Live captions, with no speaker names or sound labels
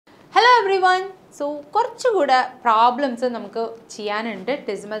Hello everyone. So, കുറച്ചുകൂടെ problems നമുക്ക് ചെയ്യാനുണ്ട്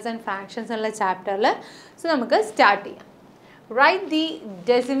decimals and fractions എന്നുള്ള chapterൽ. So, നമുക്ക് start ചെയ്യാം. Write the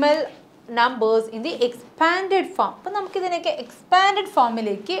decimal numbers in the expanded form. അപ്പോൾ നമുക്ക് ഇതിനൊക്കെ expanded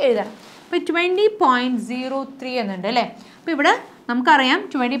formലേക്ക് എഴുതണം. അപ്പോൾ 20.03 എന്നുണ്ട് അല്ലേ? അപ്പോൾ ഇവിടെ നമുക്കറിയാം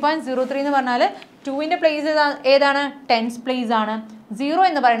 20.03 എന്ന് പറഞ്ഞാൽ 2ന്റെ പ്ലേസ് ഏതാണ്? 10th പ്ലേസ് ആണ്. 0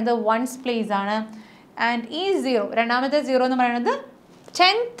 എന്ന് പറയുന്നത് 1st പ്ലേസ് ആണ്. And ഈ 0 രണ്ടാമത്തെ 0 എന്ന് പറയുന്നത്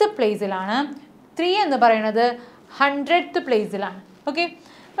 10th പ്ലേസിലാണ്. 3 എന്ന് പറയുന്നത് 100th പ്ലേസിലാണ്. ഓക്കെ,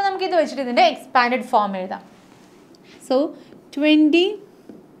 അപ്പോൾ നമുക്ക് ഇത് വെച്ചിട്ട് ഇതിൻ്റെ എക്സ്പാൻഡഡ് ഫോം എഴുതാം. സോ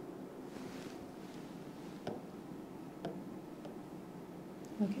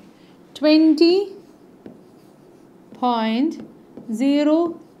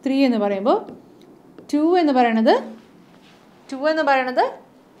എന്ന് പറയുമ്പോൾ 2 എന്ന് പറയുന്നത്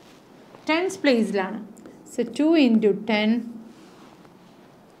 10th പ്ലേസിലാണ്. So 2 into 10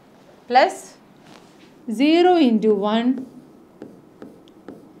 plus 0 into 1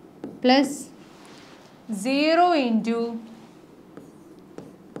 plus 0 into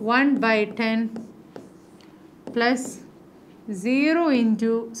 1 by 10 plus 0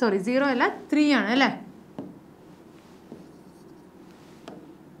 into 0 അല്ല 3 ആണ് അല്ലേ,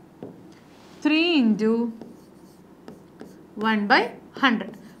 3 into 1 by 100.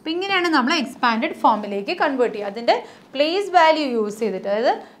 അപ്പോൾ ഇങ്ങനെയാണ് നമ്മൾ എക്സ്പാൻഡഡ് ഫോമിലേക്ക് കൺവേർട്ട് ചെയ്യുക. അതിൻ്റെ പ്ലേസ് വാല്യൂ യൂസ് ചെയ്തിട്ട്,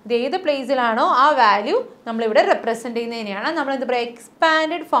 അതായത് ഇത് ഏത് പ്ലേസിലാണോ ആ വാല്യൂ നമ്മളിവിടെ റെപ്രസെൻറ്റ് ചെയ്യുന്നതിനെയാണ് നമ്മളെന്ത് പറയുക,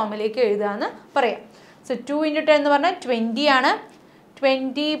 എക്സ്പാൻഡഡ് ഫോമിലേക്ക് എഴുതുക എന്ന് പറയാം. സോ 2 into 10 എന്ന് പറഞ്ഞാൽ 20 ആണ്.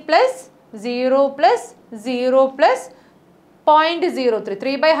 20 plus 0 plus 0 plus 0.03.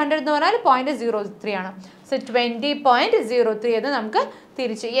 3/100 എന്ന് പറഞ്ഞാൽ 0.03 ആണ്. സോ 20.03 എന്ന് നമുക്ക്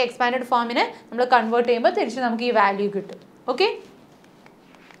തിരിച്ച് ഈ എക്സ്പാൻഡഡ് ഫോമിനെ നമ്മൾ കൺവേർട്ട് ചെയ്യുമ്പോൾ തിരിച്ച് നമുക്ക് ഈ വാല്യൂ കിട്ടും. Okay,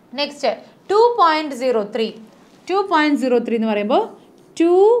 next 2.03. 2.03 എന്ന് പറയുമ്പോൾ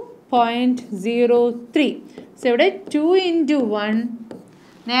 2.03. സോ ഇവിടെ 2 into 1,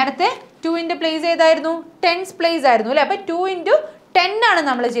 നേരത്തെ 2ൻ്റെ പ്ലേസ് ഏതായിരുന്നു? 10th പ്ലേസ് ആയിരുന്നു അല്ലേ. അപ്പോൾ 2 into 10 ആണ്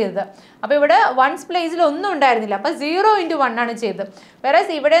നമ്മൾ ചെയ്തത്. അപ്പോൾ ഇവിടെ 1st പ്ലേസിൽ ഒന്നും ഉണ്ടായിരുന്നില്ല, അപ്പോൾ 0 into 1 ആണ് ചെയ്തത്. വേറെ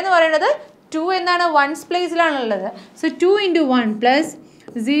ഇവിടെ എന്ന് പറയുന്നത് 2 എന്നാണ് 1st പ്ലേസിലാണുള്ളത്. So 2 into 1 plus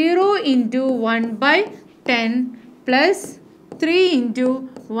 0 into 1 by 10 plus 3 into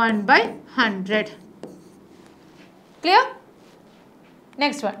 1 by 100. Clear?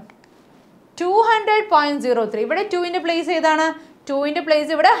 Next one. 200.03. ഇവിടെ 2ൻ്റെ പ്ലേസ് ഏതാണ്? 2ൻ്റെ പ്ലേസ്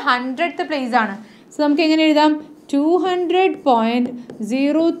ഇവിടെ 100th പ്ലേസ് ആണ്. സോ നമുക്ക് എങ്ങനെ എഴുതാം?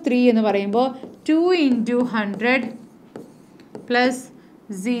 200.03 എന്ന് പറയുമ്പോൾ 2 into 100 plus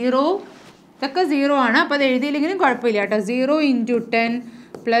 0, ഇതൊക്കെ 0 ആണ്, അപ്പോൾ അത് എഴുതിയില്ലെങ്കിലും കുഴപ്പമില്ല കേട്ടോ. 0 into 10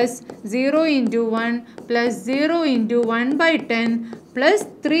 plus 0 into 1 plus 0 into 1 by 10 plus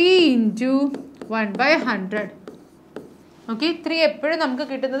 3 into 1 by 100. Okay, 3 എപ്പോഴും നമുക്ക്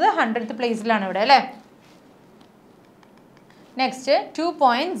കിട്ടുന്നത് 100th പ്ലേസിലാണ് ഇവിടെ അല്ലേ. നെക്സ്റ്റ്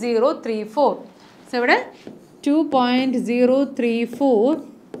 2.034. സോ ഇവിടെ 2.034.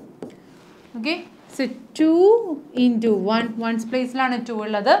 ഓക്കെ, സോ 2 into 1, 1st പ്ലേസിലാണ് 2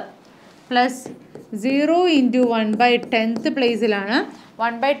 ഉള്ളത്, plus 0 into 1 by 10th പ്ലേസിലാണ്,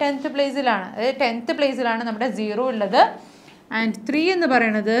 1 by 10th പ്ലേസിലാണ്, അതായത് 10th പ്ലേസിലാണ് നമ്മുടെ 0 ഉള്ളത്. ആൻഡ് 3 എന്ന്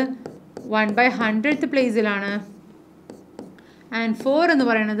പറയുന്നത് 1 by 100th പ്ലേസിലാണ്. ആൻഡ് 4 എന്ന്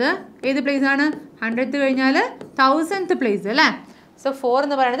പറയുന്നത് ഏത് പ്ലേസാണ്? 100th കഴിഞ്ഞാൽ 1000th പ്ലേസ് അല്ലേ. സോ 4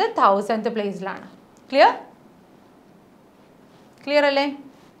 എന്ന് പറയുന്നത് 1000th പ്ലേസിലാണ്. ക്ലിയർ? ക്ലിയർ അല്ലേ?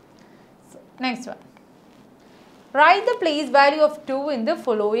 Next one. Write the place value of 2 in the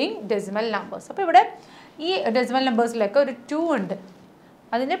following decimal numbers. അപ്പോൾ ഇവിടെ ഈ ഡെസിമൽ നമ്പേഴ്സിലൊക്കെ ഒരു 2 ഉണ്ട്,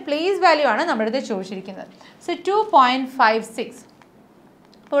 അതിൻ്റെ പ്ലേസ് വാല്യൂ ആണ് നമ്മുടെ ഇത് ചോദിച്ചിരിക്കുന്നത്. സോ 2.56.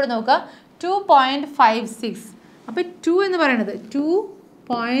 അപ്പോൾ ഇവിടെ നോക്കുക 2.56. അപ്പോൾ 2 എന്ന് പറയുന്നത്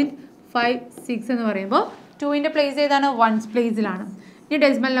 2.56 എന്ന് പറയുമ്പോൾ 2ൻ്റെ പ്ലേസ് ഏതാണ്? 1st പ്ലേസിലാണ്. ഈ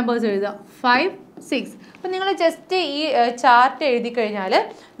ഡെസിമൽ നമ്പേഴ്സ് എഴുതുക 5, 6. അപ്പോൾ നിങ്ങൾ ജസ്റ്റ് ഈ ചാർട്ട് എഴുതി കഴിഞ്ഞാൽ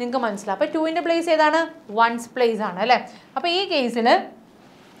നിങ്ങൾക്ക് മനസ്സിലാവും. അപ്പോൾ 2ൻ്റെ പ്ലേസ് ഏതാണ്? 1st പ്ലേസ് ആണ് അല്ലേ. അപ്പോൾ ഈ കേസിൽ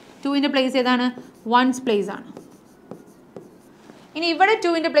 2ൻ്റെ പ്ലേസ് ഏതാണ്? 1st പ്ലേസ് ആണ്. ഇനി ഇവിടെ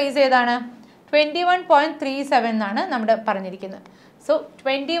 2ൻ്റെ പ്ലേസ് ഏതാണ്? 21.37 എന്നാണ് നമ്മുടെ പറഞ്ഞിരിക്കുന്നത്. സോ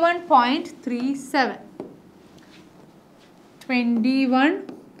 21.37.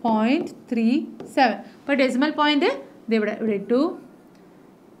 21.37. അപ്പോൾ ഡെസിമൽ പോയിന്റ് ഇത് ഇവിടെ ഇട്ടു.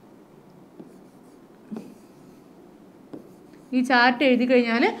 ഈ ചാർട്ട് എഴുതി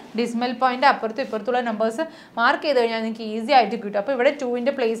കഴിഞ്ഞാൽ ഡെസിമൽ പോയിന്റ് അപ്പുറത്തും ഇപ്പുറത്തുള്ള നമ്പേഴ്സ് മാർക്ക് ചെയ്ത് കഴിഞ്ഞാൽ നിങ്ങൾക്ക് ഈസി ആയിട്ട് കിട്ടും. അപ്പോൾ ഇവിടെ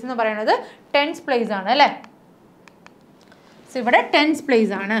 2ൻ്റെ പ്ലേസ് എന്ന് പറയുന്നത് 10th പ്ലേസ് ആണ് അല്ലേ. സോ ഇവിടെ 10th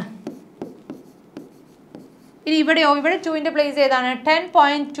പ്ലേസ് ആണ്. ഇനി ഇവിടെയോ? ഇവിടെ 2ൻ്റെ പ്ലേസ് ഏതാണ്?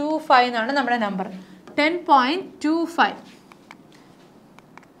 10.25 എന്നാണ് നമ്മുടെ നമ്പർ. 10.25.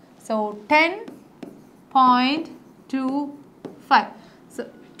 So So 10.25. So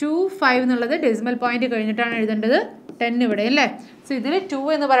 25 എന്നുള്ളത് ഡെസിമൽ പോയിന്റ് കഴിഞ്ഞിട്ടാണ് എഴുതേണ്ടത്. 10 ഇവിടെ അല്ലേ. സോ ഇതിൽ 2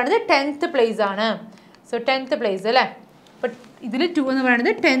 എന്ന് പറയുന്നത് 10th പ്ലേസ് ആണ്. സോ 10th പ്ലേസ് അല്ലേ. അപ്പം ഇതിൽ 2 എന്ന്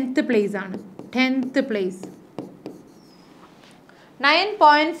പറയുന്നത് 10th പ്ലേസ് ആണ്. 10th place.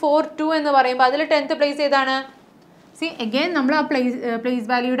 9.42 എന്ന് പറയുമ്പോൾ അതിൽ 10th പ്ലേസ് ഏതാണ്? സി അഗെയിൻ നമ്മൾ ആ പ്ലേസ്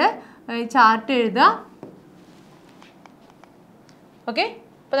വാല്യൂയുടെ ചാർട്ട് എഴുതുക. ഓക്കെ,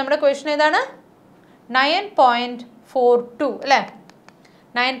 അപ്പോൾ നമ്മുടെ ക്വസ്റ്റ്യൻ ഏതാണ്? 9.42 അല്ലേ.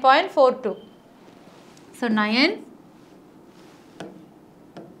 9.42. സോ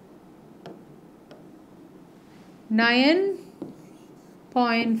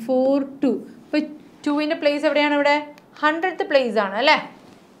 9.42. അപ്പോൾ 2ൻ്റെ പ്ലേസ് എവിടെയാണ്? ഇവിടെ 100th പ്ലേസ് ആണ് അല്ലേ.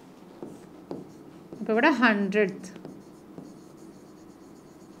 അപ്പോൾ ഇവിടെ 100th.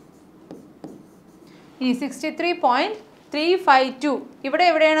 ഇനി 63.352 ഇവിടെ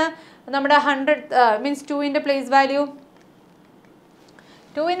എവിടെയാണ് നമ്മുടെ 100th means 2ൻ്റെ place value?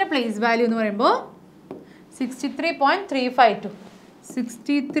 2ൻ്റെ place value എന്ന് പറയുമ്പോൾ 63.352.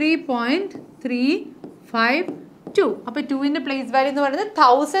 63.352. അപ്പോൾ 2ൻ്റെ പ്ലേസ് വാല്യൂ എന്ന് പറയുന്നത്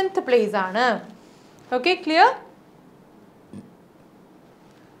 1000th പ്ലേസ് ആണ്. Okay, clear?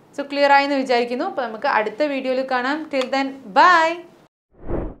 സോ ക്ലിയർ ആയെന്ന് വിചാരിക്കുന്നു. അപ്പോൾ നമുക്ക് അടുത്ത വീഡിയോയിൽ കാണാം. Till then bye.